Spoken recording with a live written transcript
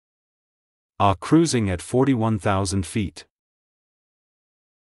Cruising at 41,000 feet.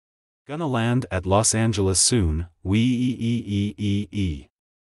 Gonna land at Los Angeles soon, wee.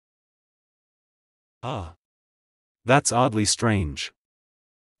 That's oddly strange.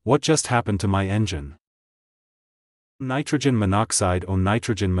 What just happened to my engine? Nitrogen monoxide, oh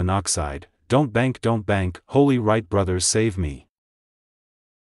nitrogen monoxide, don't bank, holy right brothers save me.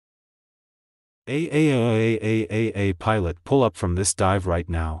 Pilot, pull up from this dive right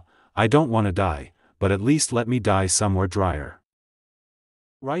now. I don't wanna die, but at least let me die somewhere drier.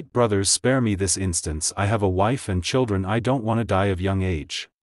 Right brothers, spare me this instance, I have a wife and children, I don't wanna die of young age.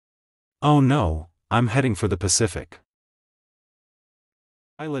 Oh no, I'm heading for the Pacific.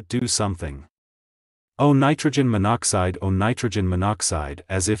 Pilot, do something. Oh nitrogen monoxide,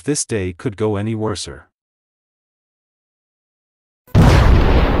 as if this day could go any worser.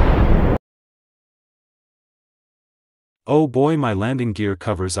 Oh boy, my landing gear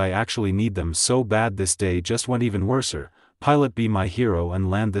covers, I actually need them so bad, this day just went even worser. Pilot, be my hero and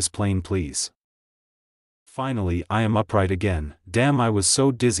land this plane please. Finally, I am upright again, damn, I was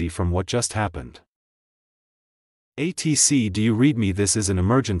so dizzy from what just happened. ATC, do you read me? This is an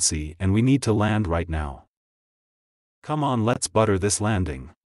emergency and we need to land right now. Come on, let's butter this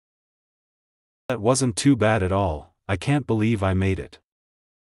landing. That wasn't too bad at all, I can't believe I made it.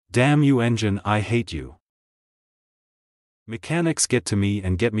 Damn you engine, I hate you. Mechanics, get to me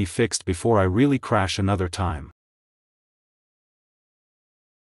and get me fixed before I really crash another time.